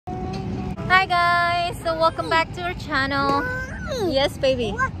So welcome back to our channel. Yes,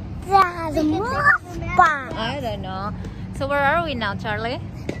 baby. What's the most fun? I don't know. So where are we now, Charlie?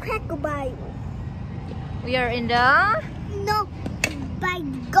 Cracker Bay. We are in the By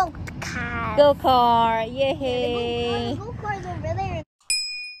go-kart. go-kart. Yay! The go-kart's over there.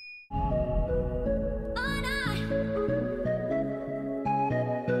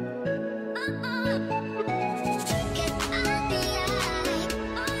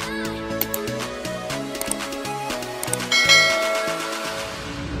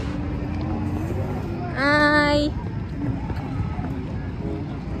 Hi.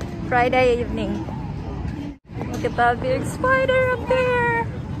 Friday evening. Look at that big spider up there.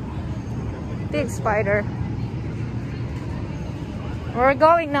 Big spider. Where are we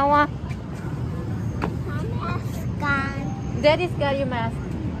going, Noah? Daddy's got your mask.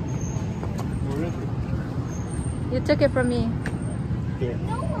 You took it from me. Yeah.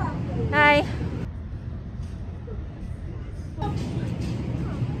 Hi.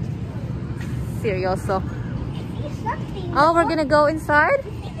 Serioso. Oh, we're gonna go inside?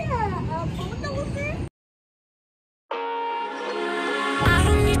 I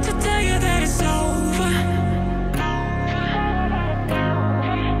don't need to tell you that it's over.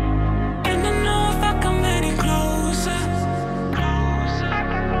 And I know if I come any closer.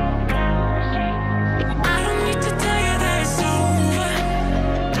 I don't need to tell you that it's over.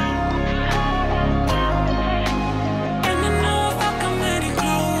 And I know if I come any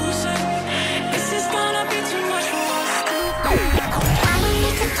closer, this is gonna be too much for us to bear. I don't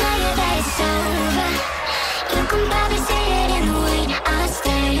need to tell you that it's over. You can probably see it in the way I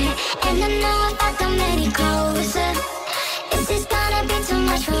stare. And I know if I come any closer, this is gonna be too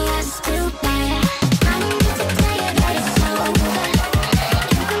much for us to bear. I don't need to tell you that it's over.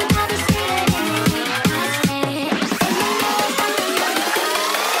 You can probably see it in the way I stare. And I know if I come any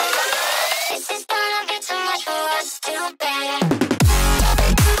closer, this is gonna be too much for us to bear.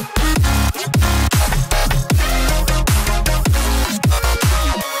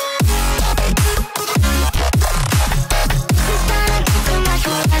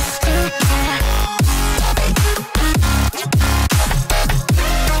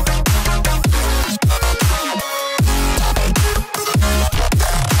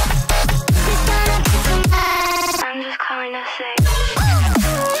 I'm just calling to say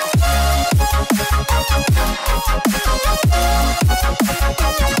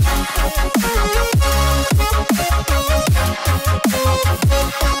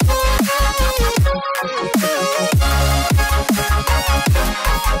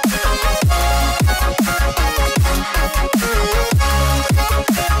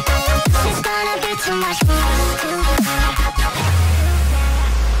it's gonna be too much for us to bear.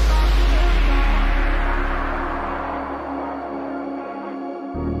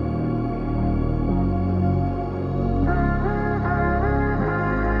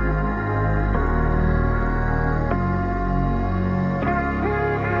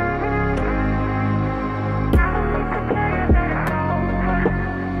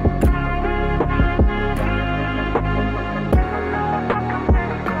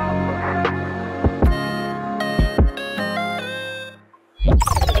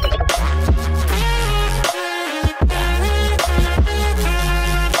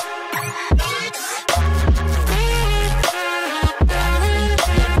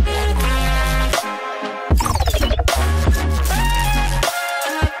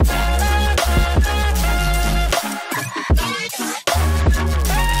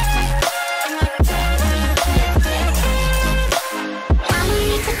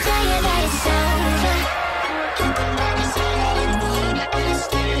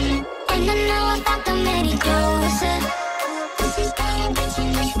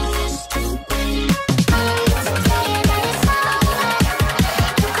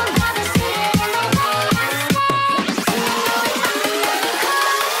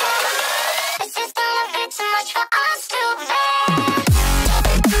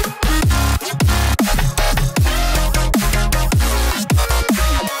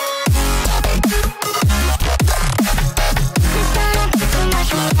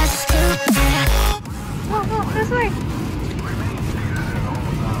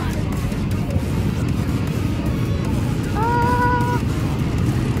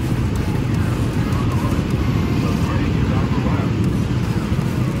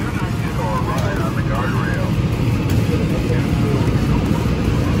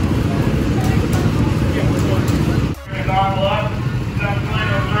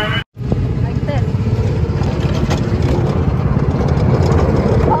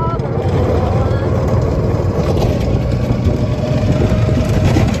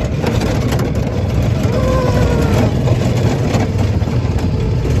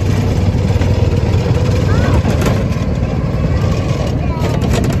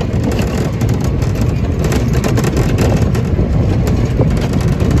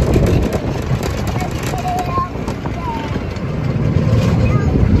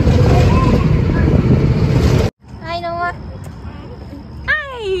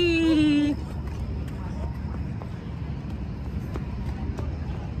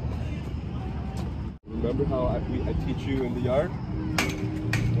 Remember how I teach you in the yard? I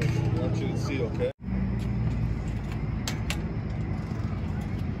want you to see, okay?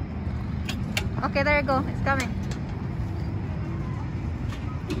 Okay, there you go. It's coming.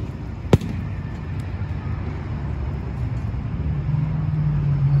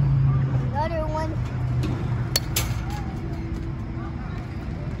 Another one.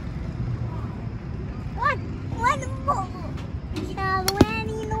 One more. Child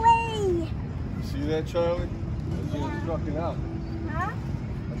landing away. You see that, Charlie? That's you striking out. Huh?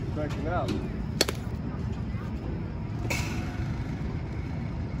 That's striking out. It's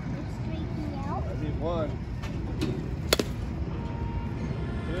freaking out. I need one.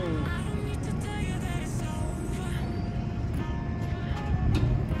 Two.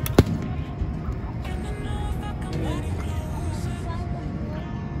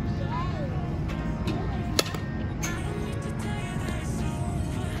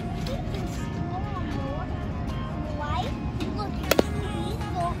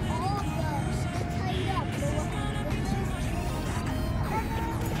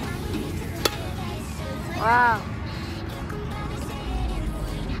 Wow.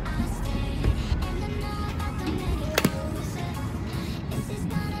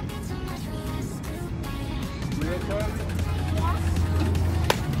 See that, Charlie?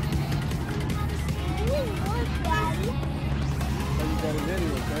 How you got it in,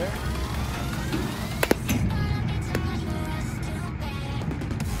 okay?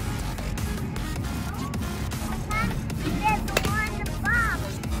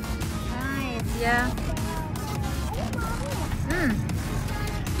 Nice. Yeah.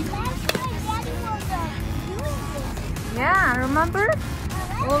 Yeah, remember?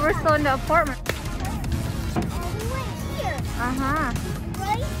 We were still in the apartment. Uh-huh.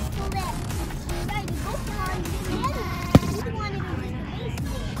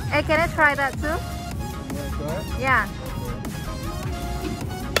 Hey, can I try that too? You want to try it? Yeah.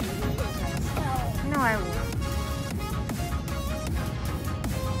 No, I will.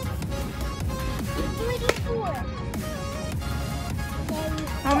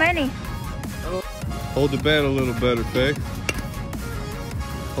 How many? Hold the bat a little better, Faye.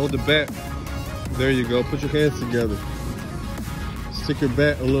 Hold the bat. There you go. Put your hands together. Stick your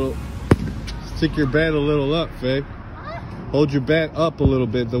bat a little. Stick your bat a little up, Faye. Hold your bat up a little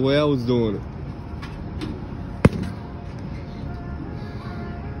bit, the way I was doing it.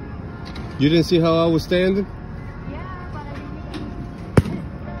 You didn't see how I was standing? Yeah, but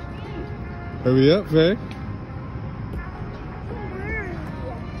I didn't. Hurry up, Faye.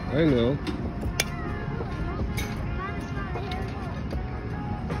 I know.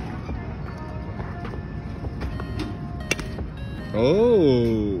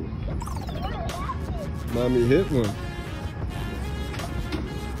 Oh, mommy hit one.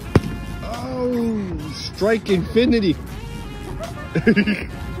 Oh, strike infinity.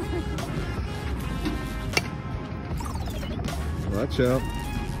 Watch out.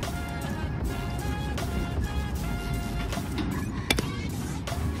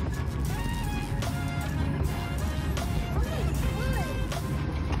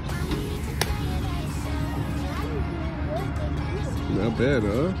 Not bad,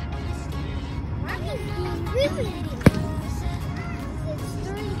 huh?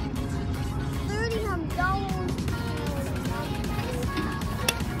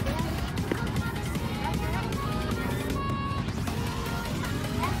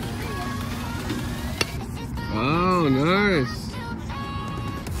 Oh, nice.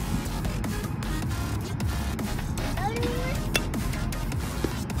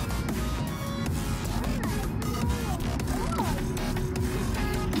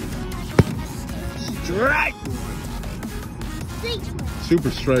 Strike!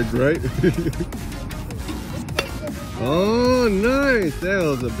 Super strike, right? Oh, nice. That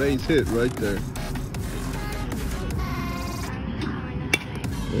was a base hit right there.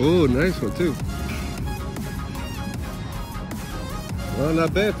 Oh, nice one, too. Well,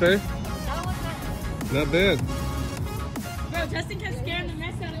 not bad, Faye. Not bad. Bro, Justin kept scaring the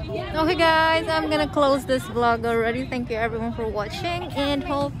mess out of me. Okay guys, I'm gonna close this vlog already. Thank you everyone for watching and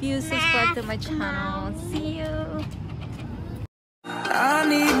hope you subscribe to my channel. See you. I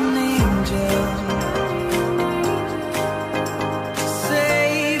need an angel to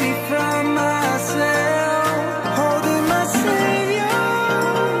save me from myself. Holding my savior,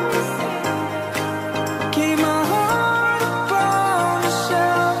 keep my heart upon the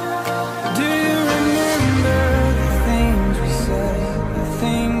shelf. Do you remember the things we said, the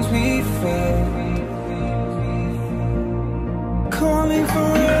things we felt?